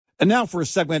And now for a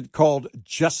segment called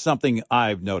Just Something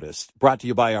I've Noticed, brought to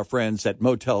you by our friends at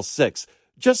Motel 6.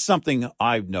 Just something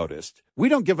I've noticed. We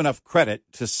don't give enough credit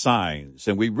to signs,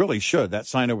 and we really should. That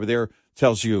sign over there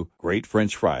tells you great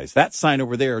French fries. That sign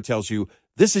over there tells you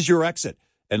this is your exit.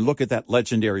 And look at that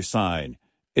legendary sign.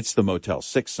 It's the Motel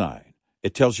 6 sign.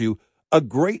 It tells you a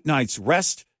great night's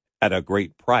rest at a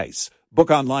great price.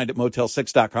 Book online at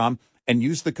motel6.com and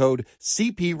use the code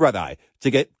CP Red-Eye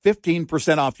to get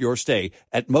 15% off your stay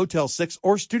at Motel 6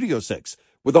 or Studio 6.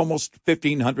 With almost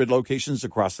 1,500 locations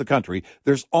across the country,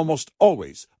 there's almost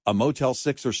always a Motel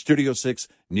 6 or Studio 6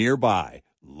 nearby.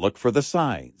 Look for the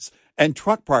signs. And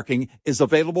truck parking is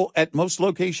available at most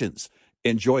locations.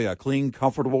 Enjoy a clean,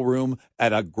 comfortable room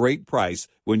at a great price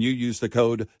when you use the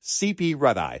code CP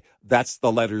Red-Eye. That's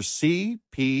the letters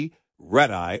CP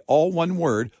Red-Eye, all one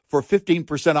word, for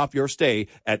 15% off your stay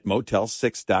at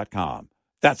motel6.com.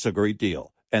 That's a great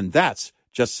deal. And that's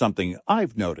just something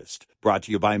I've noticed. Brought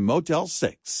to you by Motel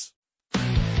 6.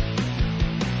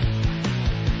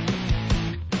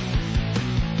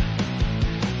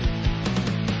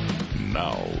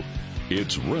 Now,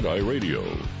 it's Red Eye Radio.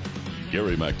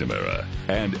 Gary McNamara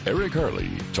and Eric Harley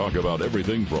talk about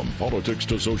everything from politics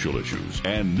to social issues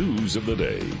and news of the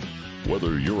day.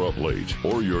 Whether you're up late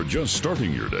or you're just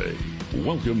starting your day,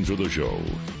 welcome to the show.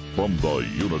 From the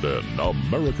Uniden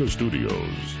America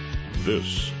Studios,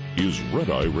 this is Red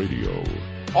Eye Radio.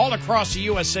 All across the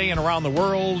USA and around the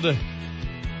world,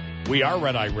 we are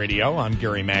Red Eye Radio. I'm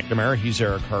Gary McNamara. He's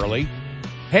Eric Harley.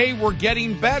 Hey, we're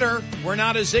getting better. We're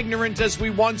not as ignorant as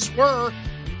we once were.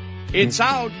 It's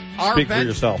out. Speak for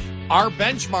yourself. Our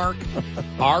benchmark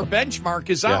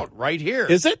is out right here.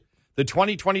 Is it? The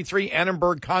 2023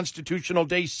 Annenberg Constitutional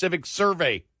Day Civic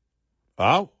Survey.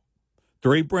 Oh,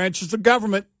 3 branches of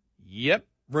government. Yep.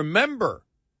 Remember,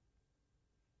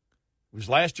 it was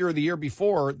last year or the year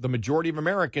before, the majority of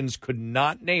Americans could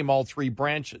not name all 3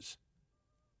 branches.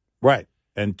 Right.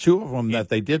 And 2 of them that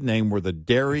they did name were the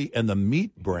dairy and the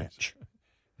meat branch.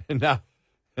 Now,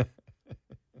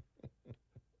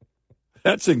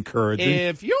 that's encouraging.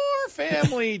 If your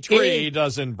family tree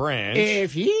doesn't branch.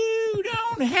 If you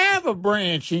don't have a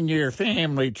branch in your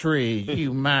family tree,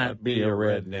 you might be a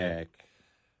redneck.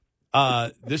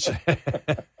 This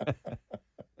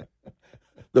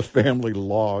the family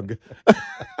log.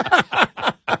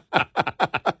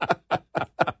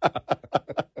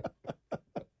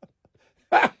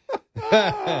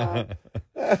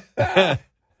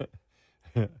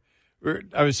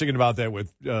 I was thinking about that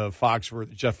with Jeff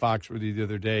Foxworthy the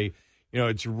other day. You know,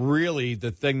 it's really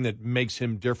the thing that makes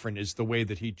him different is the way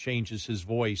that he changes his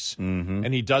voice. Mm-hmm.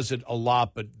 And he does it a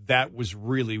lot, but that was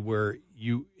really where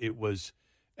it was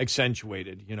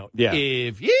accentuated, you know. Yeah.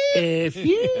 If you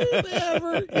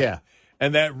ever. Yeah.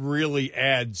 And that really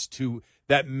adds to,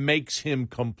 that makes him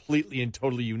completely and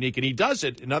totally unique. And he does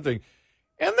it another thing.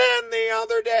 And then the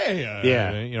other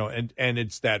day, you know, and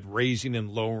it's that raising and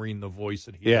lowering the voice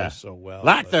that he does so well.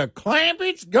 Like the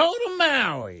Clampets go to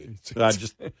Maui.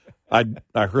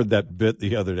 I heard that bit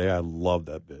the other day. I love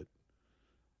that bit.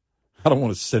 I don't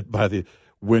want to sit by the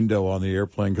window on the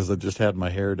airplane because I just had my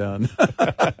hair done.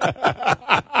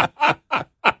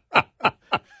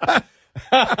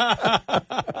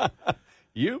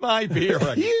 You might be a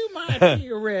redneck. You might be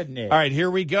a redneck. All right, here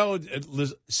we go.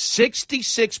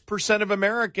 66% of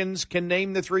Americans can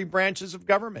name the 3 branches of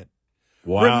government.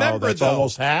 Wow, remember, that's though,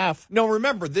 almost half. No,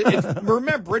 remember,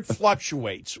 it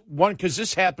fluctuates. Because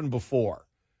this happened before.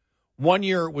 One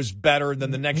year it was better than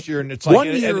the next year, and it's like 1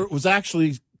 year it was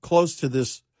actually close to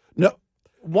this. No,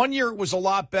 1 year it was a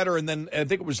lot better, and then I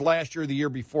think it was last year or the year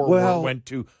before where it went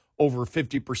to over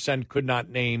 50% could not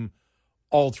name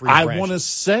all 3 branches. I want to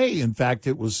say, in fact,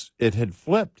 it had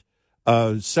flipped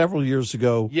several years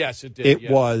ago. Yes, it did.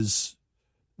 It was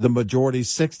the majority,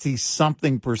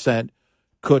 60-something%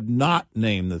 could not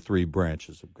name the 3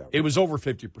 branches of government. It was over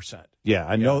 50%. Yeah,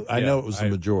 I know it was the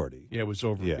majority. Yeah, it was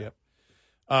over. Yeah.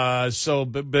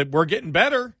 But we're getting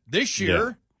better this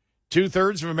year. Yeah.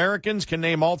 2/3 of Americans can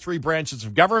name all 3 branches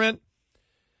of government.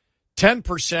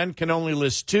 10% can only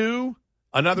list 2.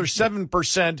 Another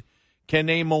 7% can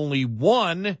name only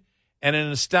 1. And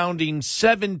an astounding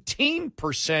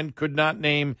 17% could not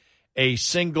name a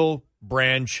single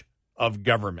branch of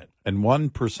government. And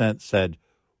 1% said,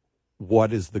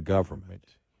 "What is the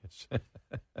government?"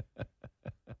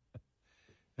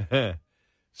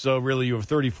 So really, you have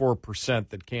 34%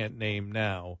 that can't name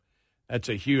now. That's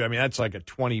a huge. I mean, that's like a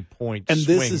 20-point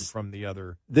swing from the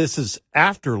other. This is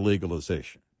after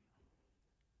legalization.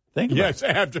 Think about Yes,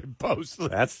 after post.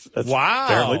 That's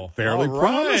Wow. fairly All right.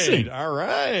 promising. All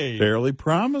right. Fairly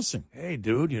promising. Hey,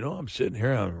 dude, I'm sitting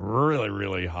here, I'm really,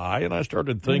 really high, and I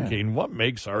started thinking, what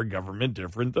makes our government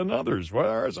different than others?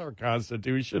 Why is our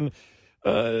Constitution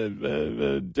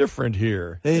different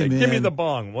here? Hey, man. Give me the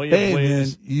bong, will you,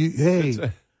 please?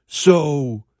 Man,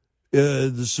 so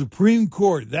the Supreme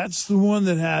Court, that's the one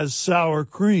that has sour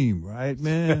cream, right,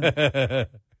 man?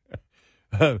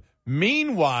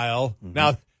 Meanwhile,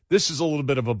 now this is a little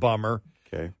bit of a bummer.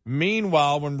 Okay.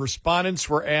 Meanwhile, when respondents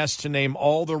were asked to name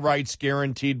all the rights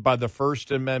guaranteed by the First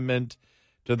Amendment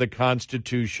to the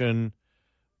Constitution,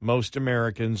 most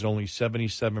Americans, only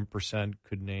 77%,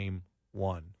 could name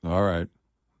one. All right.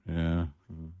 Yeah.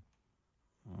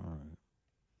 All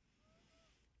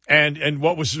right. And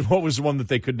what was the one that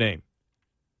they could name?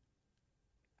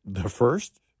 The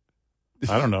first?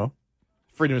 I don't know.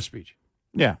 Freedom of speech.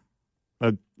 Yeah.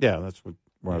 Yeah, that's where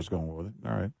I was going with it.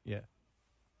 All right. Yeah.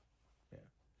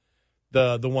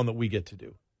 The one that we get to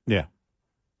do. Yeah.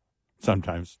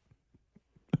 Sometimes.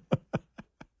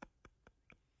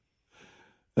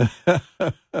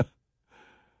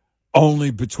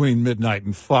 Only between midnight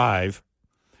and 5.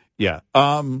 Yeah.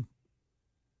 I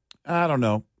don't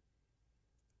know.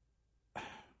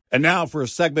 And now for a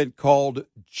segment called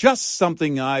Just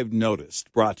Something I've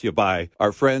Noticed, brought to you by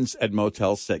our friends at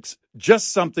Motel 6.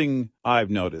 Just something I've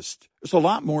noticed. There's a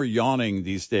lot more yawning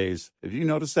these days. Have you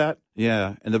noticed that?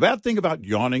 Yeah. And the bad thing about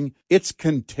yawning, it's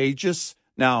contagious.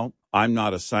 Now, I'm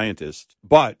not a scientist,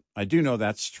 but I do know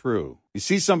that's true. You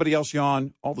see somebody else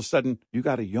yawn, all of a sudden, you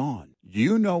got to yawn.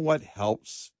 You know what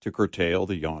helps to curtail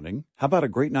the yawning? How about a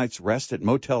great night's rest at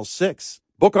Motel 6?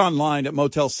 Book online at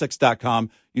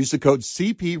motel6.com. Use the code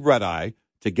CPRedEye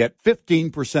to get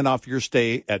 15% off your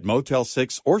stay at Motel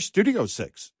 6 or Studio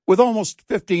 6. With almost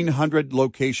 1,500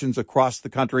 locations across the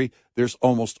country, there's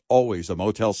almost always a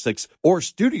Motel 6 or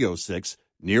Studio 6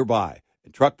 nearby.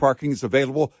 And truck parking is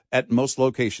available at most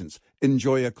locations.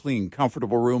 Enjoy a clean,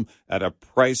 comfortable room at a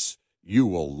price you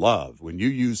will love when you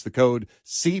use the code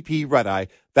CPRedEye.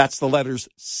 That's the letters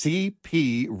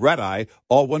CPRedEye,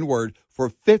 all one word, for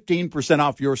 15%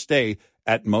 off your stay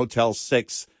at Motel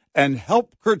 6 and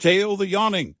help curtail the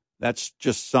yawning. That's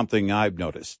just something I've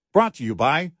noticed. Brought to you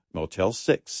by Motel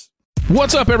 6.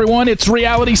 What's up, everyone? It's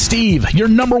Reality Steve, your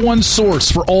number one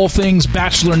source for all things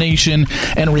Bachelor Nation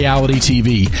and reality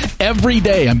TV. Every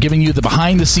day, I'm giving you the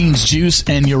behind-the-scenes juice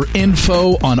and your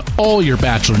info on all your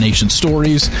Bachelor Nation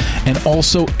stories, and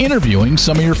also interviewing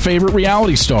some of your favorite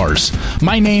reality stars.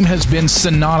 My name has been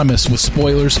synonymous with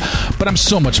spoilers, but I'm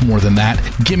so much more than that.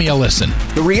 Give me a listen.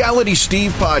 The Reality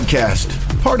Steve Podcast,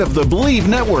 part of the Believe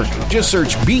Network. Just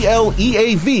search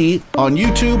BLEAV on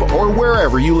YouTube or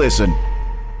wherever you listen.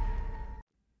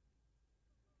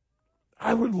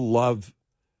 I would love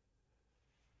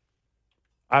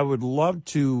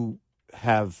to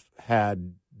have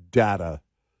had data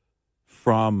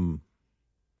from,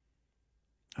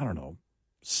 I don't know,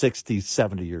 60,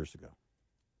 70 years ago.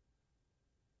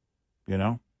 You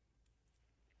know?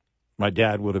 My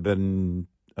dad would have been,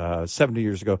 70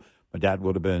 years ago, my dad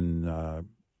would have been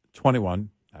 21,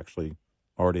 actually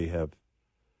already have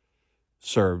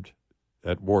served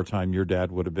at wartime. Your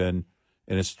dad would have been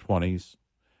in his 20s.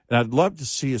 And I'd love to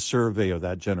see a survey of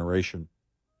that generation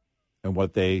and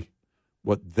what they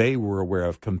were aware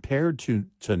of compared to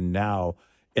now,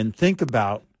 and think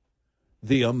about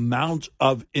the amount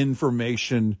of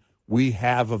information we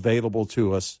have available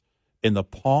to us in the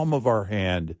palm of our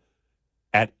hand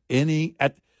at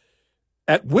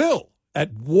will,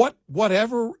 at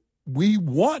whatever we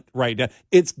want right now.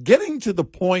 It's getting to the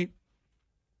point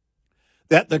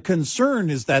that the concern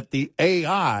is that the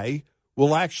AI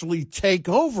will actually take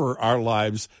over our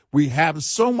lives. We have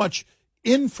so much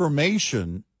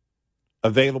information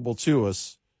available to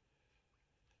us.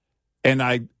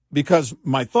 And because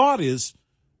my thought is,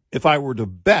 if I were to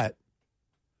bet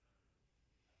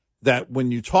that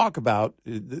when you talk about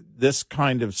this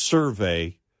kind of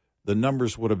survey, the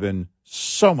numbers would have been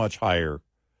so much higher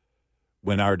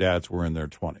when our dads were in their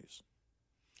 20s.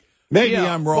 Maybe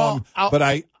I'm wrong,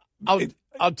 but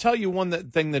I'll tell you one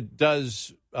thing that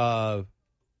does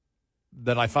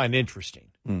that I find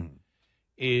interesting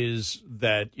is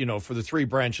that, for the three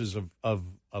branches of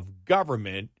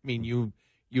government, I mean,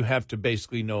 you have to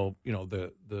basically know,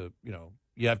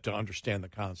 you have to understand the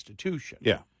Constitution.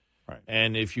 Yeah. Right.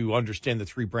 And if you understand the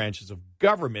three branches of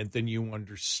government, then you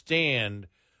understand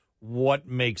what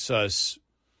makes us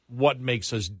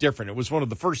different. It was one of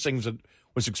the first things that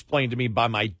was explained to me by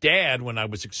my dad when I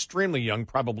was extremely young,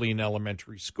 probably in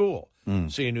elementary school.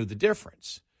 So you knew the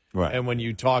difference. Right. And when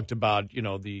you talked about,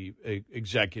 the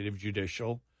executive,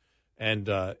 judicial,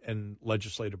 and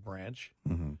legislative branch.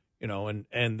 You know,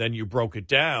 and then you broke it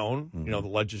down. You know, the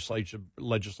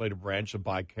legislative branch, the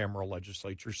bicameral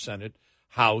legislature, Senate,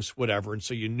 House, whatever, and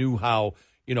so you knew how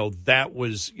that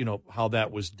was how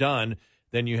that was done.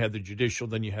 Then you had the judicial,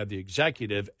 then you had the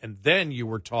executive, and then you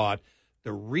were taught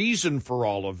the reason for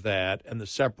all of that and the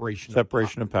separation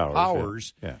of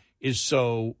powers is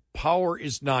so power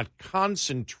is not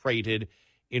concentrated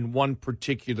in one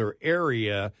particular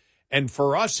area. And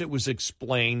for us, it was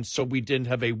explained so we didn't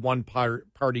have a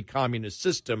one-party communist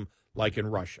system like in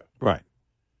Russia. Right.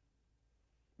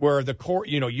 Where the court,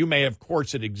 you may have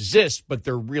courts that exist, but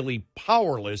they're really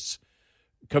powerless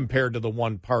compared to the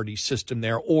one-party system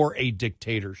there, or a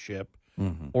dictatorship,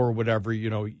 or whatever,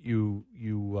 you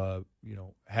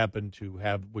happen to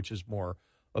have, which is more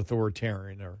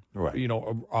authoritarian or,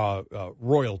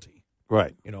 royalty.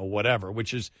 Right. Whatever,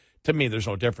 which is, to me, there's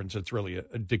no difference. It's really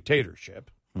a dictatorship.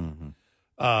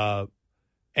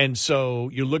 And so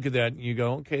you look at that and you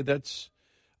go, okay,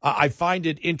 I find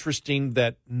it interesting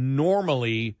that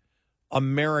normally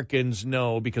Americans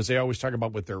know, because they always talk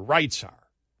about what their rights are.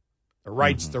 The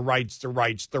rights, the rights, the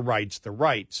rights, the rights, the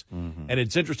rights. And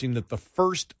it's interesting that the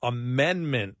First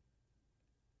Amendment,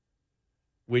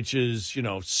 which is,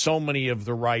 so many of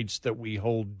the rights that we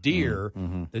hold dear,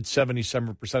 that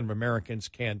 77% of Americans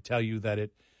can't tell you that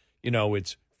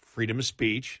it's freedom of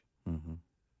speech,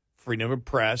 freedom of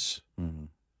press,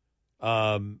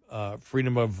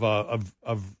 freedom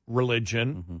of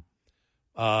religion,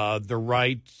 the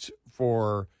right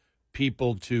for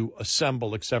people to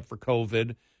assemble, except for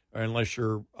COVID, or unless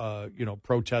you're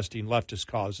protesting leftist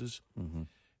causes,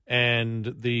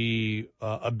 and the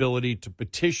ability to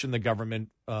petition the government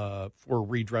for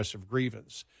redress of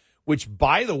grievance. Which,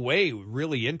 by the way,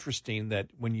 really interesting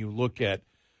that when you look at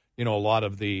a lot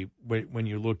of when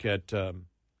you look at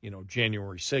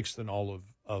January 6th and all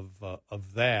of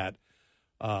that,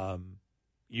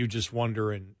 you just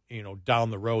wonder, and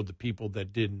down the road, the people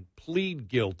that didn't plead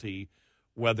guilty,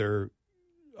 whether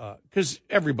because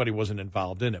everybody wasn't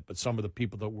involved in it, but some of the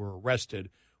people that were arrested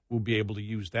will be able to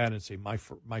use that and say my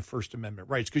First Amendment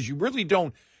rights, because you really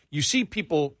don't. You see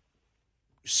people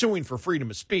suing for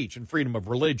freedom of speech and freedom of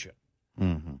religion.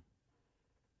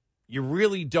 You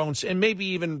really don't, and maybe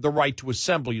even the right to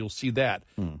assemble, you'll see that.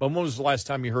 But when was the last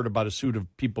time you heard about a suit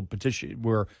of people petition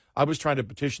where I was trying to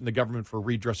petition the government for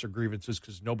redress of grievances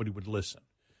because nobody would listen?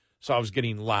 So I was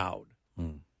getting loud.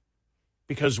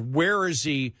 Because where is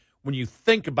when you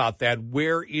think about that,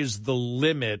 where is the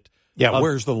limit? Yeah,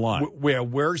 where's the line?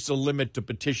 Where's the limit to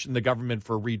petition the government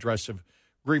for redress of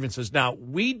grievances? Now,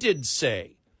 we did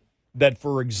say that,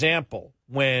 for example,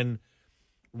 when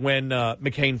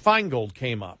McCain-Feingold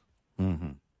came up,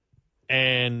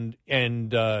 and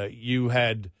you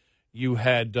had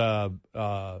that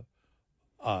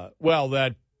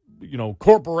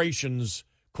corporations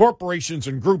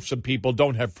and groups of people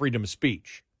don't have freedom of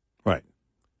speech, right?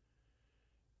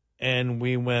 And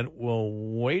we went, well,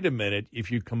 wait a minute. If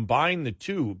you combine the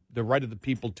two, the right of the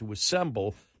people to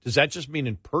assemble, does that just mean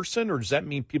in person, or does that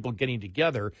mean people getting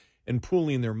together and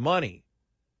pooling their money?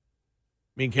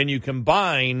 I mean, can you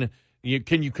combine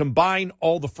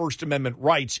all the First Amendment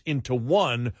rights into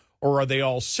one, or are they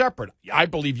all separate? I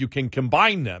believe you can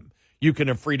combine them. You can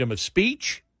have freedom of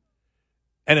speech,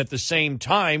 and at the same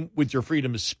time, with your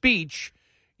freedom of speech,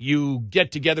 you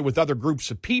get together with other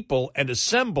groups of people and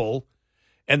assemble,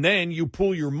 and then you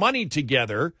pool your money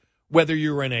together, whether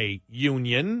you're in a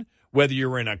union, whether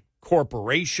you're in a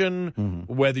corporation,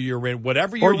 whether you're in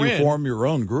whatever you're in. Or you form your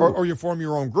own group. Or you form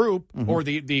your own group, or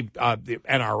the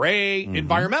NRA,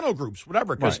 environmental groups,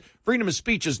 whatever, because freedom of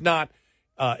speech is not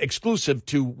exclusive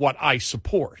to what I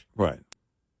support. Right.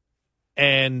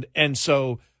 And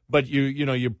so, but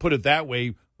you put it that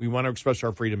way, we want to express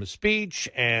our freedom of speech,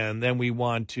 and then we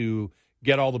want to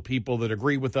get all the people that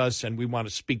agree with us, and we want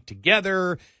to speak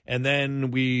together, and then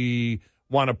we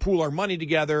want to pool our money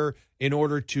together in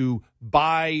order to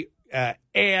buy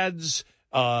ads,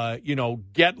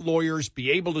 get lawyers, be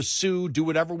able to sue, do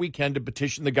whatever we can to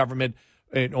petition the government,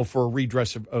 for a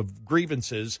redress of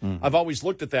grievances. I've always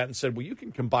looked at that and said, well, you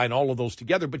can combine all of those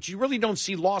together, but you really don't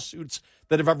see lawsuits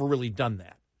that have ever really done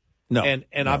that. No.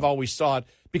 And I've always thought,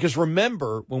 because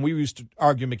remember when we used to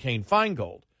argue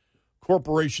McCain-Feingold,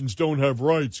 corporations don't have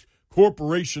rights.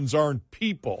 Corporations aren't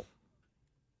people.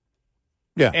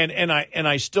 Yeah, and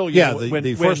I still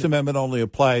the First Amendment only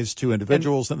applies to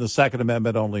individuals, and the Second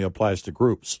Amendment only applies to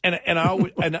groups. I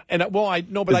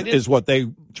didn't, is what they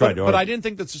tried to argue. But I didn't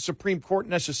think that the Supreme Court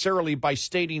necessarily, by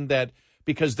stating that,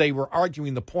 because they were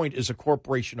arguing the point, is a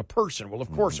corporation a person? Well,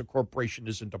 of course, a corporation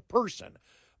isn't a person.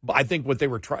 But I think what they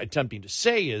were attempting to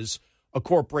say is, a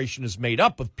corporation is made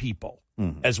up of people,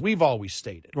 as we've always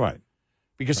stated. Right.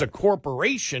 Because a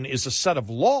corporation is a set of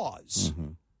laws.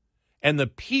 And the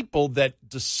people that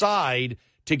decide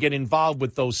to get involved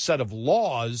with those set of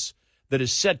laws that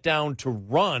is set down to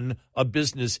run a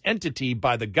business entity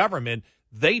by the government,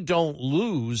 they don't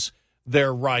lose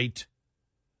their right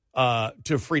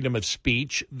to freedom of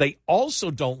speech. They also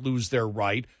don't lose their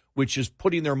right, which is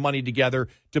putting their money together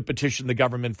to petition the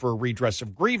government for a redress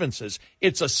of grievances.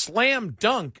 It's a slam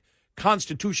dunk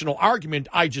constitutional argument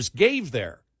I just gave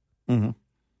there.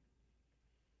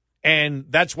 And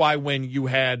that's why when you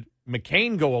had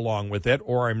McCain go along with it,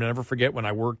 or I'll never forget when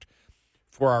I worked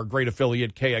for our great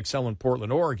affiliate KXL in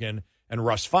Portland, Oregon, and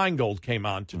Russ Feingold came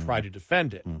on to try to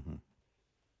defend it.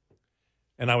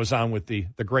 And I was on with the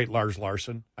great Lars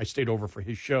Larson. I stayed over for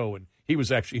his show, and he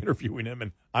was actually interviewing him,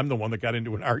 and I'm the one that got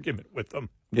into an argument with him.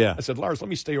 Yeah. I said, Lars, let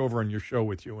me stay over on your show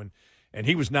with you. And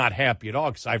he was not happy at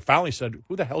all, because I finally said,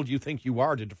 who the hell do you think you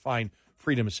are to define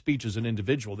freedom of speech as an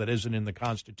individual that isn't in the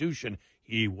Constitution?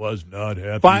 He was not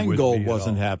happy. Feingold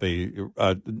wasn't happy.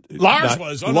 Lars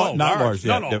was. Oh, no. Not Lars.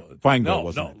 No, Yeah. no. Feingold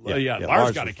wasn't. No. Yeah.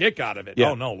 Lars got a kick out of it. Yeah.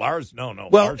 Oh, no. Lars, no.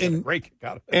 Well, Lars got a great kick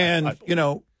out of it. And,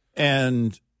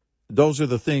 and those are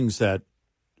the things that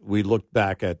we look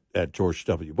back at George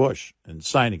W. Bush and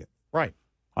signing it. Right.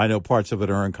 I know parts of it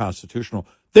are unconstitutional.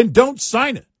 Then don't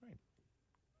sign it.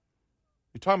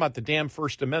 You're talking about the damn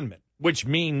First Amendment, which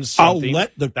means something. I'll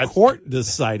let the court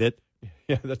decide it.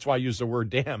 Yeah, that's why I use the word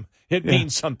damn. It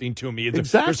means something to me.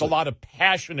 Exactly. There's a lot of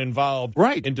passion involved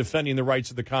in defending the rights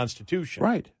of the Constitution.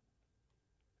 Right.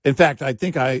 In fact, I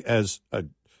think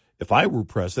if I were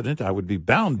president, I would be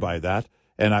bound by that,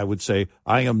 and I would say,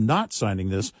 I am not signing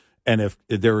this, and if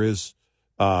there is,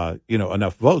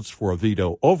 enough votes for a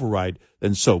veto override,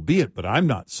 then so be it, but I'm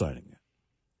not signing it.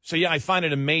 So, yeah, I find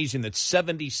it amazing that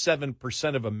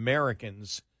 77% of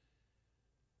Americans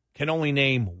can only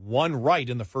name one right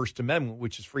in the First Amendment,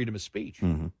 which is freedom of speech.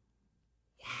 Wow.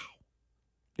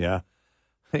 Yeah.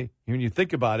 Hey, when you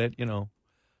think about it,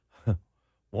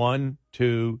 1,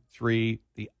 2, 3,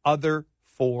 the other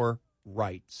 4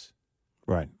 rights.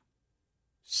 Right.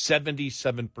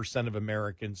 77% of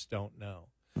Americans don't know.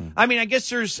 I mean, I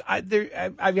guess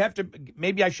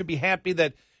maybe I should be happy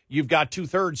that you've got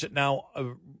 2/3 that now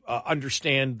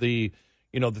understand the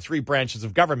 3 branches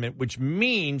of government, which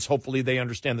means hopefully they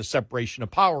understand the separation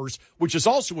of powers, which is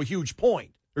also a huge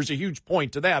point. There's a huge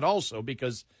point to that also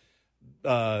because,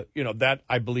 that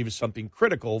I believe is something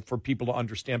critical for people to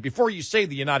understand. Before you say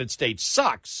the United States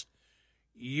sucks,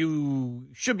 you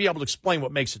should be able to explain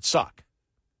what makes it suck.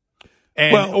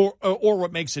 And, or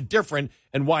what makes it different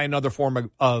and why another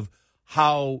form of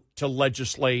how to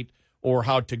legislate or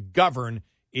how to govern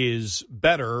is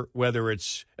better, whether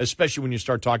it's, especially when you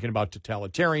start talking about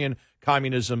totalitarian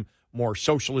communism, more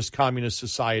socialist communist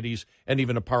societies, and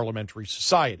even a parliamentary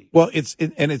society. Well,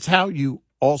 it's how you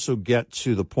also get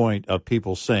to the point of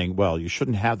people saying, well, you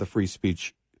shouldn't have the free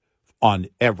speech on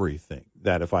everything.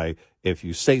 That if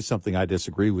you say something I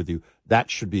disagree with you,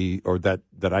 that should be, or that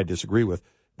I disagree with,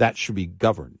 that should be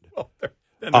governed. Well,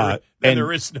 then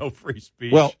there is no free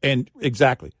speech. Well, and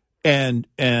exactly. And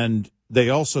they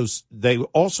also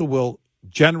will,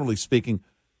 generally speaking,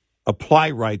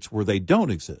 apply rights where they don't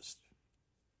exist.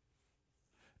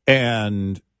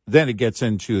 And then it gets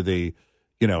into they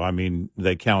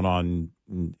count on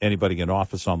anybody in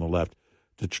office on the left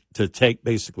to take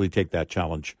that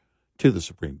challenge to the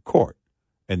Supreme Court.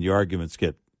 And the arguments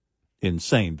get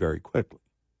insane very quickly.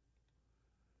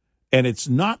 And it's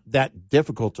not that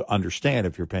difficult to understand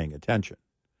if you're paying attention.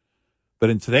 But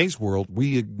in today's world,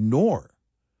 we ignore.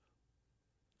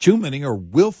 Too many are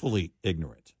willfully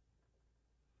ignorant.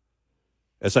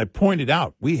 As I pointed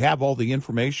out, we have all the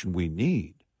information we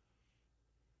need.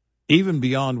 Even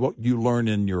beyond what you learn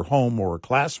in your home or a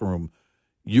classroom,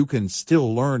 you can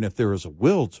still learn if there is a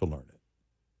will to learn it.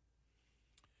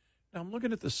 Now, I'm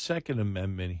looking at the Second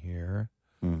Amendment here.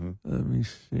 Mm-hmm. Let me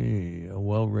see. A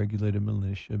well-regulated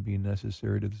militia being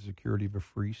necessary to the security of a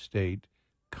free state,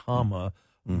 comma,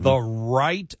 the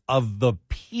right of the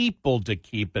people to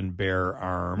keep and bear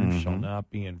arms shall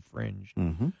not be infringed.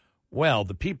 Well,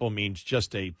 the people means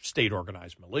just a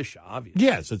state-organized militia, obviously.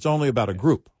 Yes, it's only about a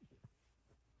group.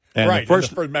 And right. The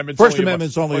First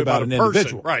Amendment's only about an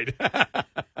individual. Right.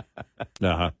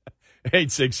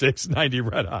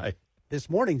 866-90-RED-I. This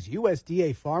morning's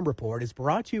USDA Farm Report is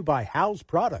brought to you by House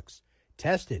Products.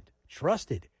 Tested,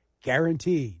 trusted,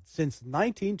 guaranteed since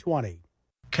 1920.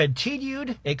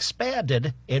 Continued,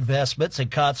 expanded investments in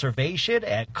conservation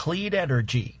and clean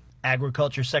energy.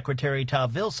 Agriculture Secretary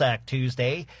Tom Vilsack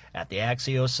Tuesday at the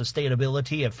Axios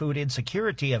Sustainability and Food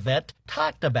Insecurity event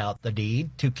talked about the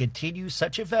need to continue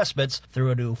such investments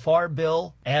through a new farm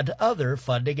bill and other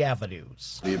funding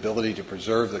avenues. The ability to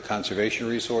preserve the conservation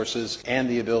resources and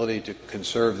the ability to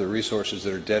conserve the resources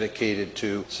that are dedicated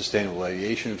to sustainable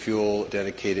aviation fuel,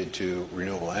 dedicated to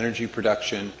renewable energy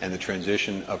production, and the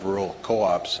transition of rural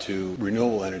co-ops to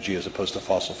renewable energy as opposed to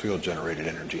fossil fuel generated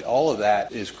energy. All of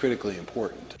that is critically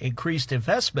important. Increased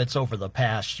investments over the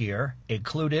past year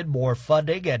included more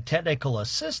funding and technical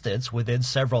assistance within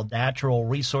several natural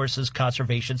resources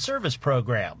conservation service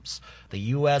programs, the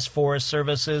U.S. Forest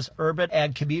Service's Urban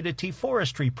and Community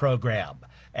Forestry Program,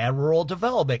 and Rural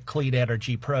Development Clean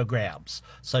Energy programs,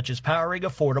 such as Powering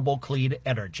Affordable Clean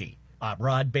Energy. I'm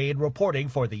Ron Bain reporting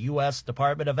for the U.S.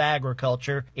 Department of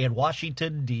Agriculture in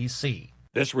Washington, D.C.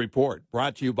 This report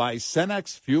brought to you by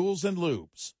Cenex Fuels and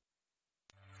Lubes.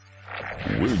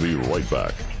 We'll be right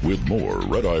back with more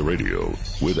Red Eye Radio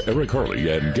with Eric Harley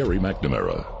and Gary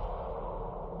McNamara.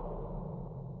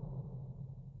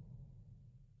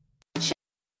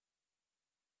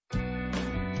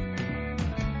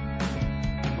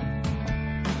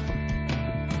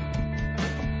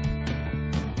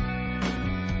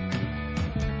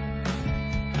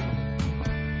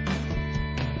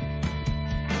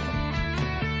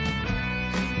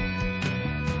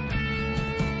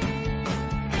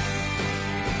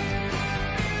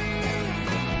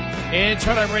 It's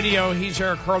Red Eye Radio. He's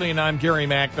Eric Harley, and I'm Gary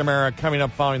McNamara. Coming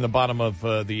up following the bottom of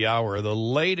the hour, the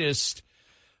latest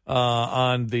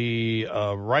on the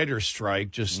writer's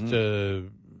strike. Just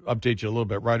to update you a little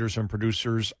bit, writers and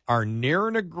producers are near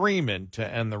an agreement to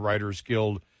end the Writers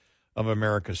Guild of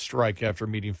America strike after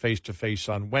meeting face-to-face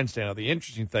on Wednesday. Now, the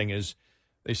interesting thing is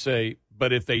they say,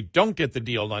 but if they don't get the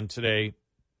deal done today,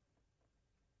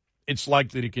 it's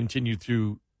likely to continue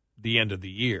through the end of the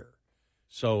year.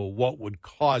 So what would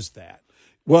cause that?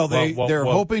 Well, they're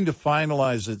hoping to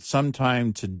finalize it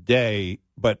sometime today,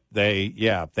 but they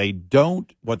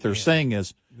don't. What they're saying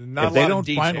is if they don't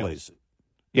finalize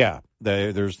it,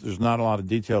 there's not a lot of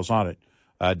details on it.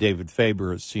 David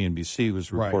Faber at CNBC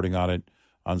was reporting on it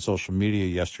on social media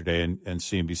yesterday, and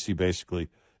CNBC basically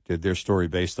did their story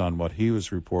based on what he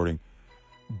was reporting.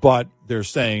 But they're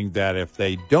saying that if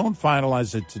they don't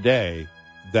finalize it today,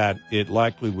 that it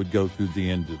likely would go through the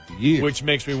end of the year. Which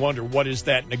makes me wonder, what is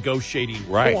that negotiating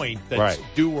point that's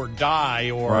do or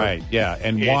die? Or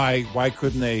and why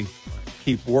couldn't they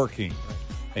keep working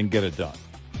and get it done?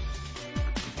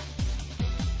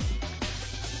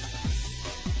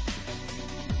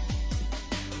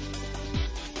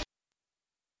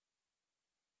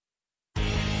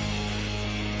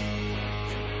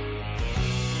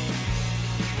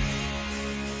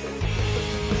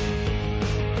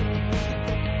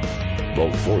 The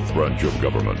fourth branch of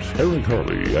government, Eric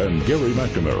Harley and Gary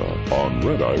McNamara on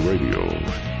Red Eye Radio.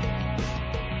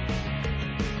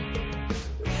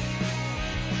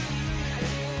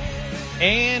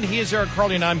 And he is Eric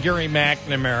Harley, and I'm Gary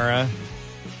McNamara.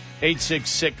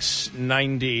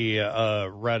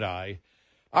 866-90 Red Eye.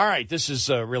 All right, this is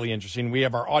really interesting. We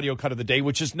have our audio cut of the day,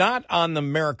 which is not on the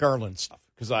Merrick Garland stuff,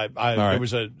 because there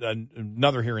was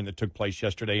another hearing that took place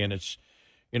yesterday, and it's,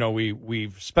 you know,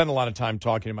 we've spent a lot of time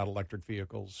talking about electric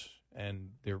vehicles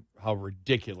and how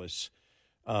ridiculous,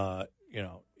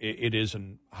 it is,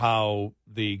 and how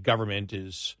the government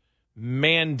is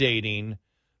mandating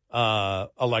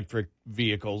electric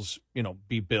vehicles,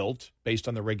 be built based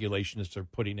on the regulations they're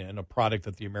putting in, a product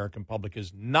that the American public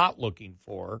is not looking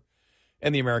for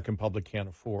and the American public can't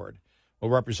afford.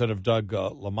 Well, Representative Doug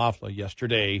LaMoffla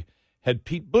yesterday had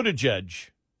Pete Buttigieg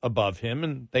above him,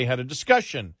 and they had a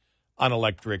discussion on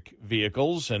electric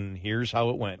vehicles, and here's how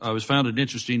it went. I was found it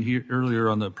interesting here earlier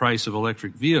on the price of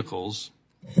electric vehicles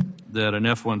that an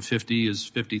F-150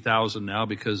 is $50,000 now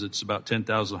because it's about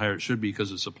 $10,000 higher it should be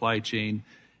because of supply chain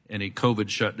and a COVID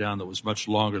shutdown that was much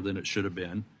longer than it should have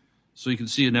been. So you can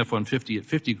see an F-150 at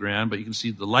 $50,000, but you can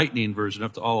see the Lightning version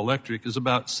up to all electric is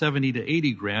about $70,000 to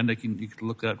 $80,000. You can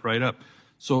look that right up.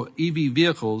 So EV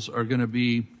vehicles are going to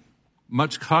be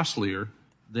much costlier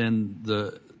than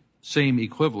the same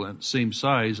equivalent, same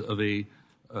size of a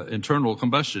internal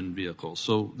combustion vehicle.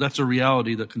 So that's a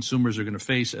reality that consumers are going to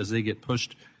face as they get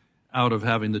pushed out of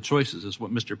having the choices. Is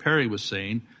what Mr. Perry was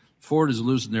saying. Ford is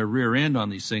losing their rear end on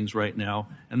these things right now,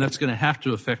 and that's going to have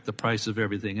to affect the price of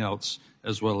everything else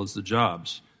as well as the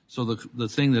jobs. So the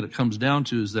thing that it comes down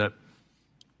to is that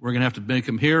we're going to have to make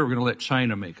them here, we're going to let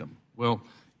China make them. Well,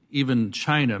 even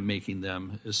China making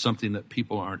them is something that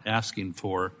people aren't asking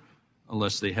for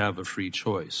unless they have a free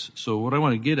choice. So what I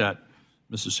want to get at,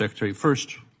 Mr. Secretary,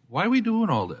 first, why are we doing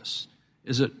all this?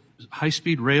 Is it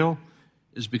high-speed rail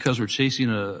is because we're chasing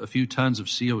a few tons of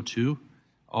CO2?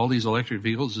 All these electric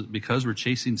vehicles is because we're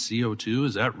chasing CO2?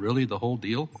 Is that really the whole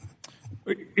deal?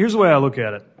 Here's the way I look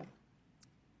at it.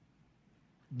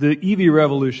 The EV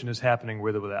revolution is happening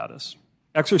with or without us.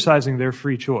 Exercising their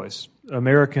free choice,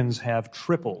 Americans have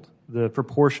tripled the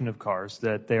proportion of cars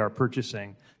that they are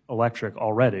purchasing electric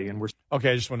already. And we're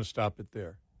Okay, I just want to stop it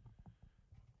there.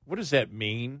 What does that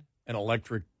mean? An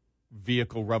electric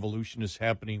vehicle revolution is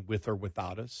happening with or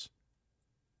without us?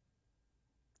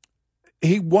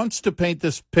 He wants to paint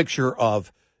this picture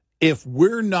of, if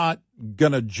we're not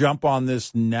going to jump on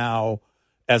this now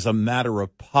as a matter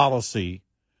of policy,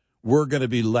 we're going to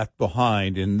be left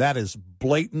behind. And that is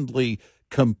blatantly,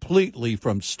 completely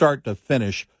from start to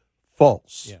finish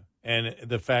false. Yeah. And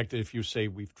the fact that if you say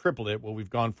we've tripled it, well, we've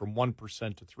gone from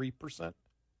 1% to 3%.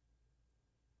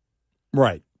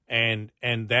 Right. And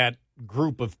that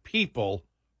group of people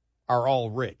are all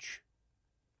rich.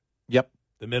 Yep.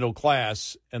 The middle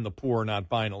class and the poor are not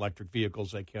buying electric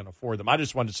vehicles. They can't afford them. I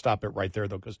just wanted to stop it right there,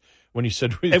 though, because when he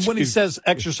said... And when he says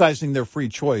exercising their free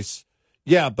choice,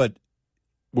 yeah, but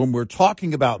when we're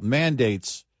talking about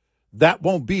mandates, that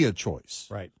won't be a choice.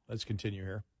 Right. Let's continue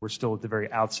here. We're still at the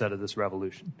very outset of this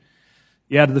revolution.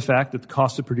 You add to the fact that the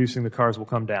cost of producing the cars will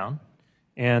come down,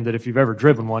 and that if you've ever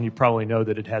driven one, you probably know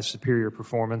that it has superior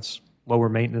performance, lower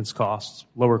maintenance costs,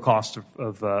 lower cost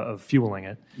of fueling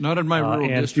it. Not in my rural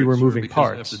and district, fewer moving because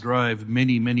parts. I have to drive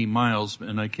many, many miles,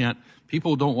 and I can't.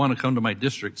 People don't want to come to my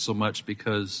district so much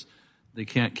because they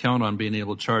can't count on being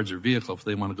able to charge their vehicle if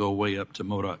they want to go way up to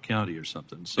Modoc County or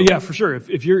something. So yeah, for sure.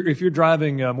 If you're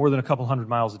driving more than a couple hundred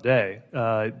miles a day,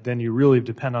 then you really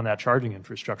depend on that charging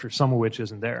infrastructure, some of which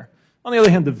isn't there. On the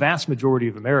other hand, the vast majority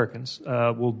of Americans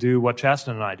will do what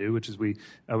Chasten and I do, which is we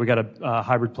got a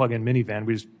hybrid plug-in minivan.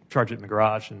 We just charge it in the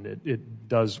garage, and it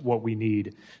does what we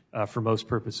need for most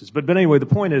purposes. But anyway, the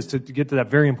point is to get to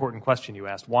that very important question you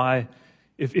asked: why,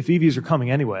 if EVs are coming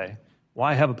anyway,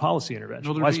 why have a policy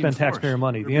intervention? Why spend taxpayer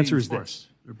money? The answer is this: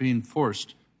 they're being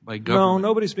forced by government. No,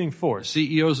 nobody's being forced. The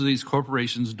CEOs of these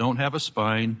corporations don't have a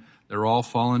spine. They're all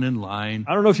falling in line.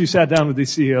 I don't know if you sat down with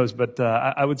these CEOs, but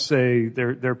I would say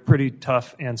they're pretty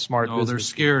tough and smart. No, they're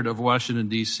scared of Washington,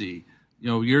 D.C. You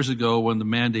know, years ago when the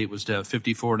mandate was to have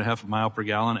 54.5 mile per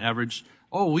gallon average,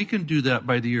 we can do that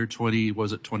by the year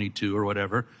 22 or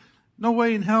whatever. No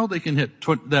way in hell they can hit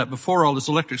that before all this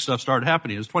electric stuff started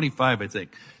happening. It was 25, I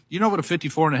think. You know what a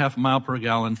 54.5 mile per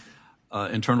gallon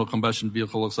internal combustion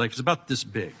vehicle looks like? It's about this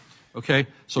big. Okay,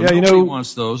 so nobody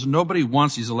wants those. Nobody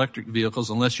wants these electric vehicles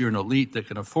unless you're an elite that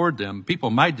can afford them. People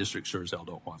in my district sure as hell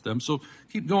don't want them. So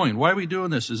keep going. Why are we doing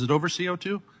this? Is it over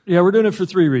CO2? Yeah, we're doing it for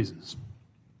 3 reasons.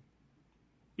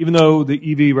 Even though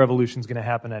the EV revolution is going to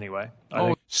happen anyway.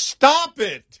 Stop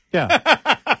it!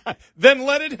 Yeah. Then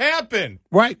let it happen.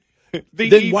 Right.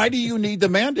 Then why do you need the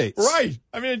mandates? Right.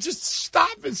 I mean, just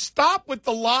stop it. Stop with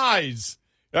the lies.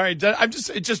 All right,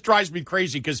 it just drives me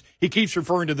crazy because he keeps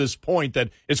referring to this point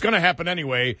that it's going to happen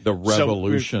anyway. The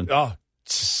revolution.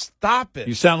 Stop it.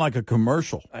 You sound like a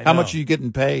commercial. How much are you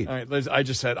getting paid? All right,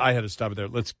 I had to stop it there.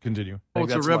 Let's continue.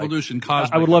 It's a revolution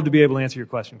caused. I would love to be able to answer your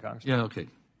question, Congressman. Yeah, okay.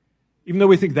 Even though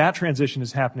we think that transition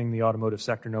is happening in the automotive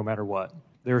sector no matter what,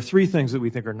 there are 3 things that we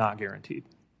think are not guaranteed.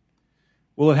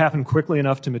 Will it happen quickly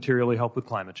enough to materially help with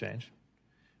climate change?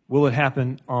 Will it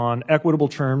happen on equitable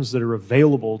terms that are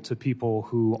available to people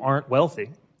who aren't wealthy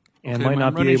and might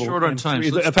not be able? Short on time.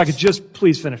 So if I could just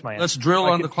please finish my answer. Let's drill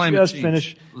on the climate change. Just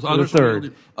finish with the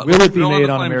third. Will it be made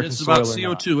on American soil or not? It's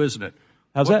about CO2, isn't it?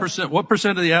 How's that? What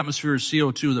percent of the atmosphere is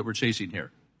CO2 that we're chasing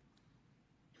here?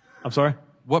 I'm sorry?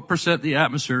 What percent of the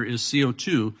atmosphere is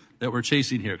CO2 that we're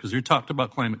chasing here? Because you talked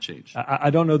about climate change. I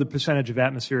don't know the percentage of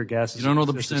atmospheric gases. You don't know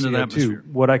the percent of the atmosphere.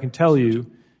 What I can tell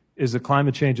you is that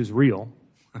climate change is real.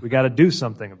 We got to do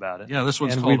something about it. Yeah, this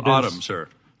one's called autumn, sir.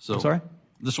 So I'm sorry?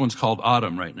 This one's called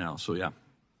autumn right now, so yeah.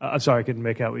 I'm sorry, I couldn't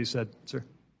make out what you said, sir.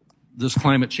 This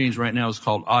climate change right now is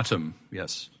called autumn,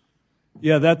 yes.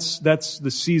 Yeah, that's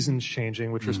the seasons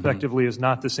changing, which respectively is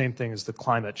not the same thing as the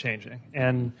climate changing.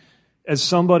 And as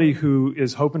somebody who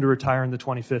is hoping to retire in the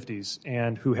 2050s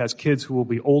and who has kids who will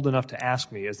be old enough to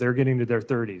ask me as they're getting to their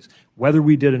 30s whether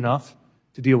we did enough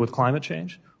to deal with climate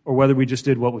change or whether we just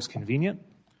did what was convenient,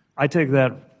 I take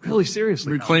that really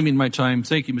seriously. Reclaiming my time.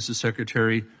 Thank you, Mrs.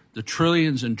 Secretary. The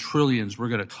trillions and trillions we're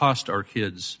going to cost our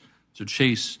kids to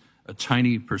chase a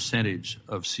tiny percentage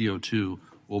of CO2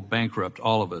 will bankrupt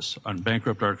all of us, and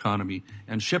bankrupt our economy,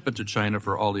 and ship it to China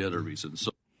for all the other reasons.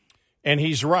 And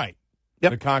he's right.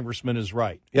 Yep. The congressman is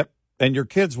right. Yep. And your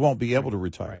kids won't be able to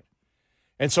retire. Right.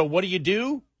 And so what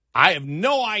do? I have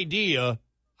no idea.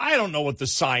 I don't know what the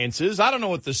science is. I don't know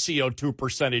what the CO2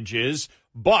 percentage is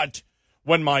But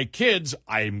when my kids,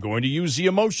 I'm going to use the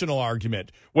emotional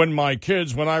argument. When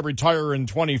I retire in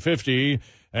 2050,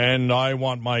 and I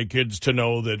want my kids to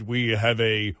know that we have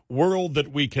a world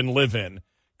that we can live in,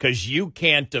 because you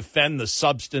can't defend the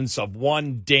substance of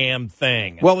one damn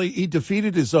thing. Well, he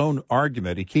defeated his own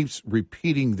argument. He keeps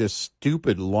repeating this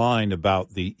stupid line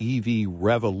about the EV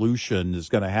revolution is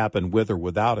going to happen with or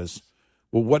without us.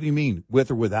 Well, what do you mean, with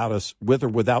or without us, with or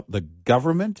without the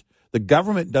government? The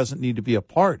government doesn't need to be a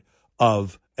part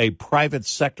of a private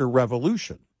sector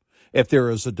revolution. If there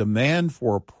is a demand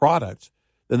for a product,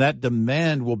 then that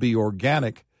demand will be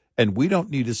organic, and we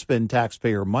don't need to spend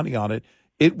taxpayer money on it.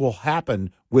 It will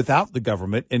happen without the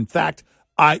government. In fact,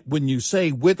 when you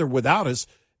say with or without us,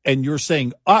 and you're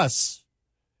saying us,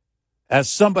 as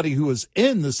somebody who is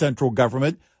in the central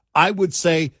government, I would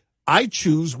say I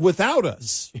choose without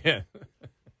us. Yeah.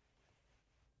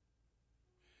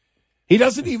 He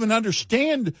doesn't even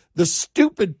understand the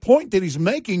stupid point that he's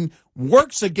making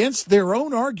works against their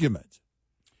own argument.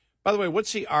 By the way,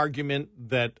 what's the argument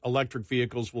that electric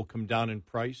vehicles will come down in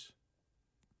price?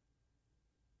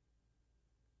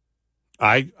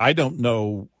 I don't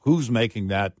know who's making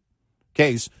that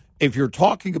case. If you're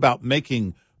talking about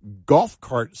making golf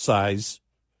cart size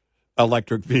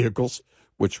electric vehicles,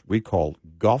 which we call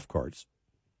golf carts.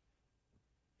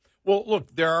 Well,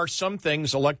 look, there are some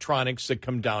things, electronics, that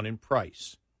come down in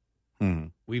price. Mm-hmm.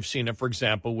 We've seen it, for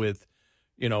example, with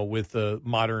the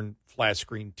modern flat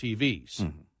screen TVs.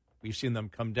 Mm-hmm. We've seen them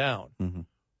come down. Mm-hmm.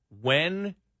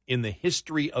 When in the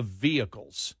history of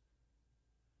vehicles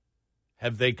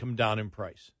have they come down in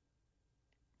price?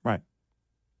 Right.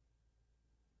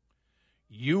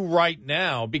 You right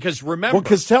now, because remember... Well,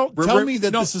 because tell me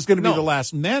that this is going to be the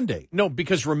last mandate. No,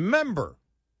 because remember,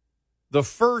 the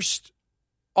first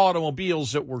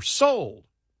automobiles that were sold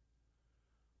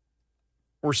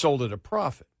at a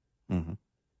profit. Mm-hmm.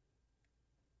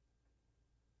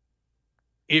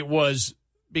 It was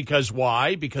because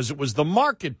why? Because it was the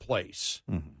marketplace.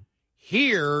 Mm-hmm.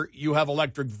 Here you have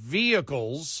electric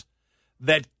vehicles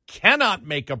that cannot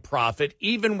make a profit,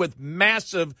 even with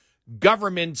massive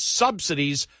government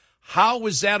subsidies. How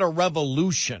is that a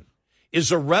revolution?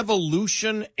 Is a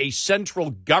revolution a central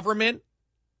government?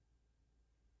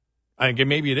 I think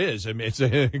maybe it is. I mean, it's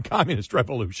a communist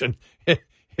revolution.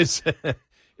 Is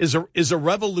a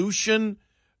revolution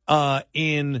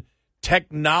in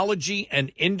technology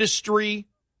and industry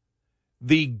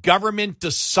the government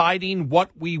deciding what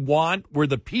we want, where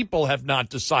the people have not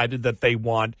decided that they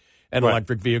want an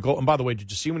electric vehicle? And by the way,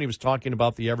 did you see when he was talking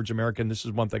about the average American? This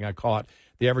is one thing I caught.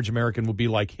 The average American will be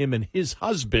like him and his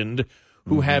husband,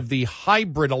 who have the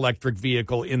hybrid electric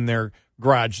vehicle in their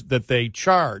garage that they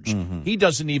charge. Mm-hmm. He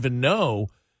doesn't even know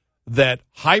that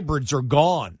hybrids are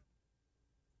gone.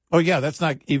 Oh, yeah, that's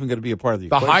not even going to be a part of the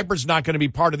equation. The hybrid's not going to be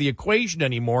part of the equation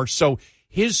anymore. So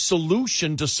his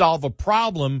solution to solve a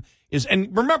problem is,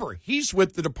 and remember, he's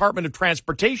with the Department of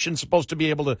Transportation, supposed to be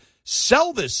able to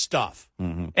sell this stuff.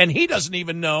 Mm-hmm. And he doesn't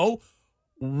even know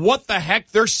what the heck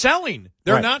they're selling.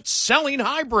 They're not selling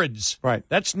hybrids. Right.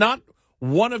 That's not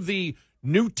one of the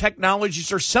new technologies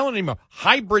they're selling anymore.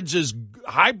 Hybrids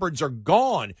are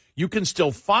gone. You can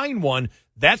still find one.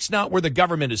 That's not where the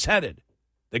government is headed.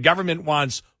 The government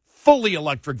wants fully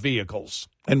electric vehicles.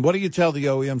 And what do you tell the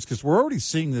OEMs? Because we're already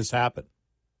seeing this happen,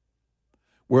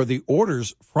 where the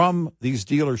orders from these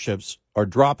dealerships are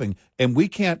dropping, and we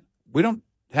don't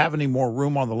have any more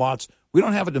room on the lots. We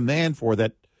don't have a demand for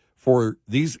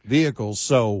these vehicles.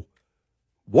 So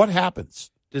what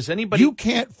happens? Does anybody? You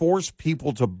can't force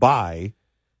people to buy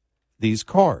these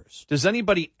cars. Does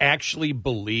anybody actually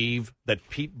believe that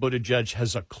Pete Buttigieg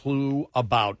has a clue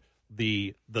about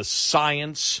the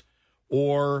science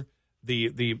or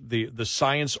the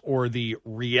science or the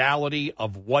reality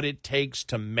of what it takes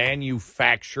to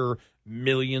manufacture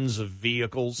millions of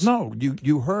vehicles? No,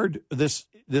 you heard this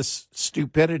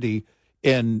stupidity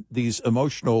in these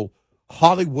emotional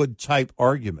Hollywood type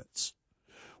arguments.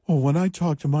 Well, when I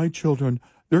talk to my children,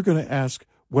 they're going to ask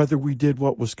whether we did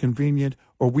what was convenient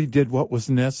or we did what was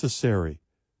necessary.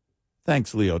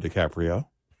 Thanks, Leo DiCaprio.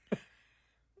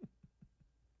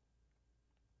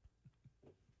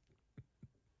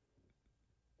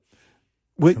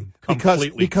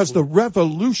 Because the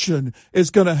revolution is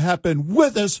going to happen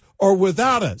with us or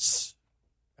without us.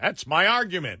 That's my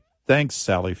argument. Thanks,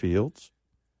 Sally Fields.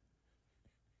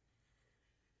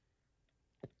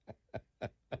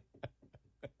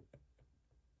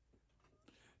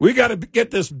 We got to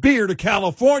get this beer to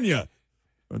California.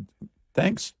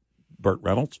 Thanks, Burt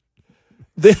Reynolds.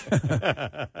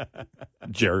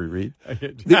 Jerry Reed.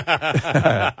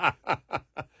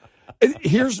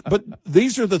 But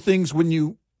these are the things when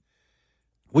you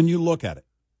when you look at it.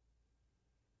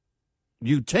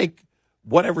 You take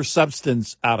whatever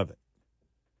substance out of it.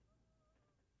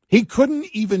 He couldn't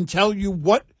even tell you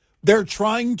what they're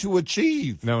trying to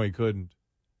achieve. No, he couldn't.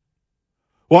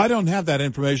 Well, I don't have that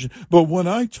information, but when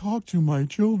I talk to my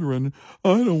children,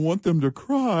 I don't want them to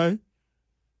cry.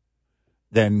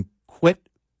 Then quit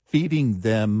feeding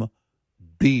them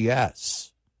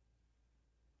BS.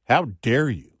 How dare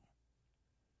you?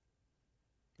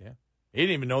 Yeah. He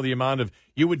didn't even know the amount of,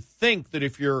 you would think that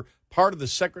if you're part of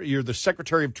you're the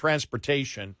Secretary of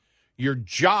Transportation, your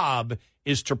job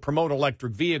is to promote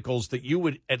electric vehicles, that you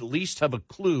would at least have a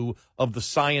clue of the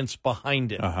science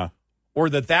behind it. Uh-huh. Or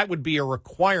that would be a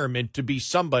requirement to be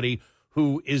somebody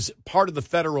who is part of the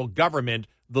federal government,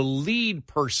 the lead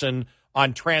person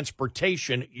on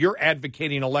transportation. You're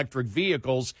advocating electric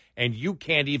vehicles, and you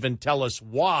can't even tell us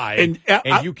why. And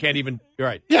you can't even,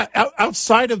 right. Yeah,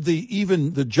 outside of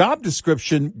the job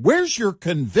description, where's your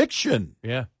conviction?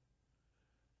 Yeah.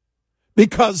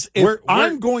 Because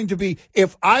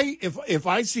if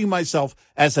I see myself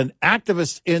as an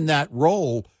activist in that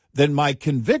role, then my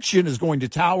conviction is going to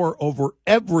tower over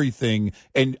everything,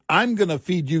 and I'm going to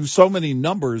feed you so many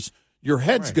numbers, your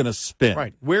head's going to spin.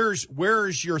 Right.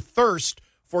 Where's your thirst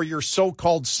for your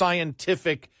so-called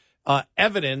scientific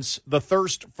evidence, the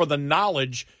thirst for the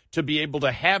knowledge to be able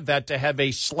to have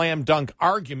a slam dunk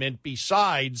argument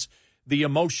besides the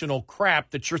emotional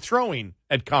crap that you're throwing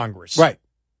at Congress? Right.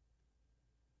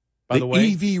 By the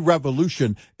way, EV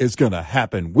revolution is going to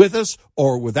happen with us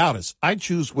or without us. I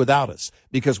choose without us,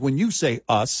 because when you say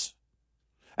us,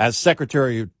 as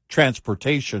Secretary of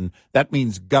Transportation, that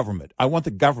means government. I want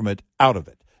the government out of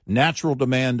it. Natural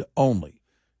demand only.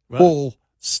 Well, full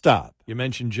stop. You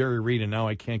mentioned Jerry Reed, and now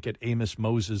I can't get Amos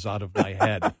Moses out of my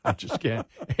head. I just can't.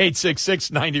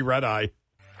 866-90 Red Eye.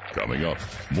 Coming up,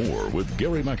 more with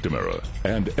Gary McNamara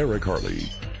and Eric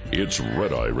Harley. It's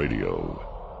Red Eye Radio.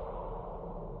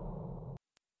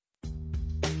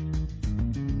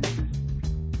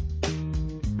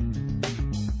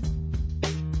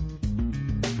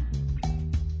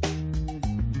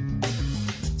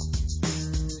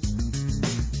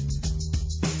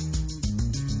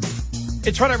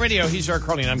 It's Red Eye Radio. He's Eric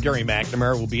Harley, and I'm Gary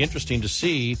McNamara. It will be interesting to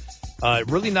see.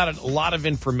 Really not a lot of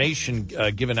information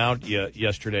given out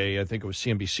yesterday. I think it was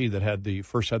CNBC that had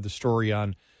the story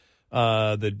on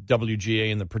the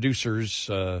WGA and the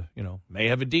producers, may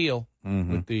have a deal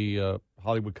with the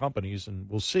Hollywood companies, and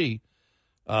we'll see.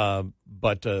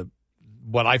 But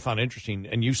what I found interesting,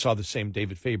 and you saw the same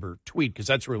David Faber tweet, because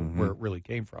that's really where it really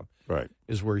came from, right?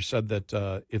 Is where he said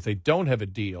that if they don't have a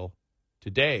deal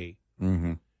today,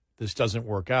 this doesn't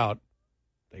work out,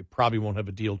 they probably won't have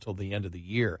a deal till the end of the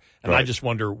year. And I just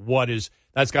wonder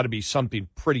that's got to be something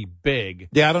pretty big.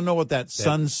 Yeah, I don't know what that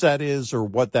sunset is, or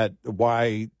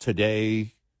why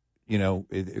today,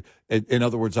 in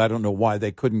other words, I don't know why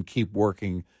they couldn't keep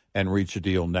working and reach a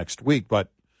deal next week.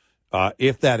 But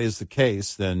if that is the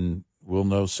case, then we'll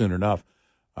know soon enough.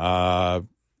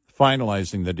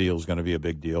 Finalizing the deal is going to be a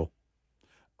big deal.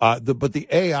 But the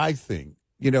AI thing,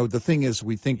 the thing is,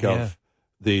 we think of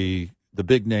the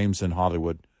big names in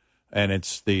Hollywood, and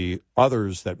it's the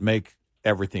others that make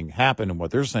everything happen. And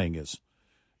what they're saying is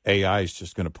AI is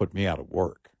just going to put me out of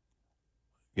work,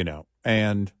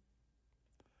 and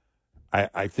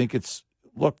I think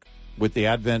with the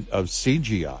advent of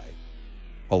CGI,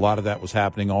 a lot of that was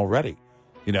happening already.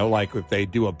 Like if they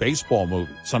do a baseball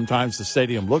movie, sometimes the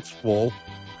stadium looks full,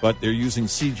 but they're using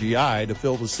CGI to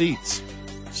fill the seats.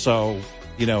 So,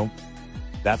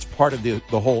 that's part of the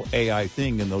whole AI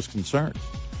thing and those concerns.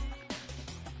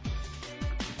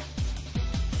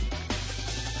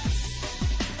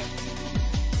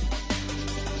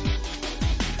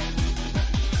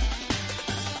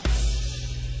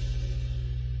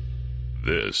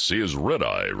 This is Red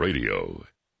Eye Radio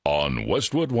on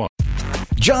Westwood One.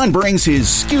 John brings his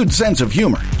skewed sense of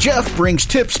humor. Jeff brings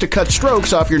tips to cut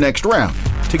strokes off your next round.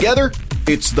 Together,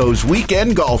 it's those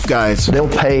weekend golf guys. They'll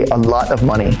pay a lot of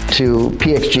money to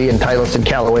PXG and Titleist and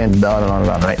Callaway and on and on and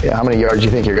on, right? How many yards do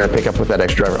you think you're going to pick up with that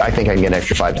extra driver? I think I can get an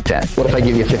extra 5 to 10. What if I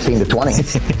give you 15 to 20?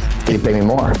 Can you pay me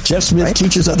more? Jeff Smith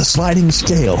teaches on the sliding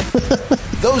scale.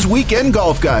 Those Weekend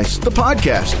Golf Guys, the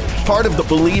podcast, part of the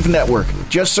Believe Network.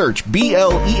 Just search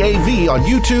BLEAV on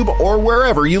YouTube or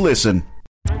wherever you listen.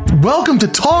 welcome to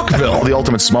Talkville. The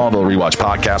Ultimate Smallville Rewatch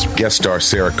podcast. Guest star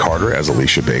Sarah Carter as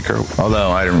Alicia Baker.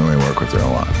 Although I didn't really work with her a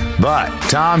lot. But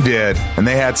Tom did, and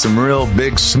they had some real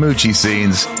big smoochy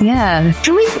scenes. Yeah.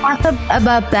 Can we talk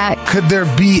about that? Could there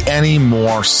be any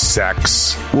more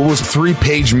sex? What was a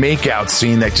 3-page makeout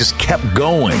scene that just kept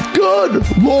going? Good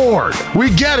Lord. We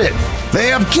get it. They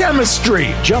have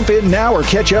chemistry. Jump in now or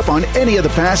catch up on any of the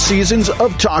past seasons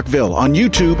of Talkville on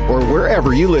YouTube or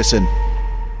wherever you listen.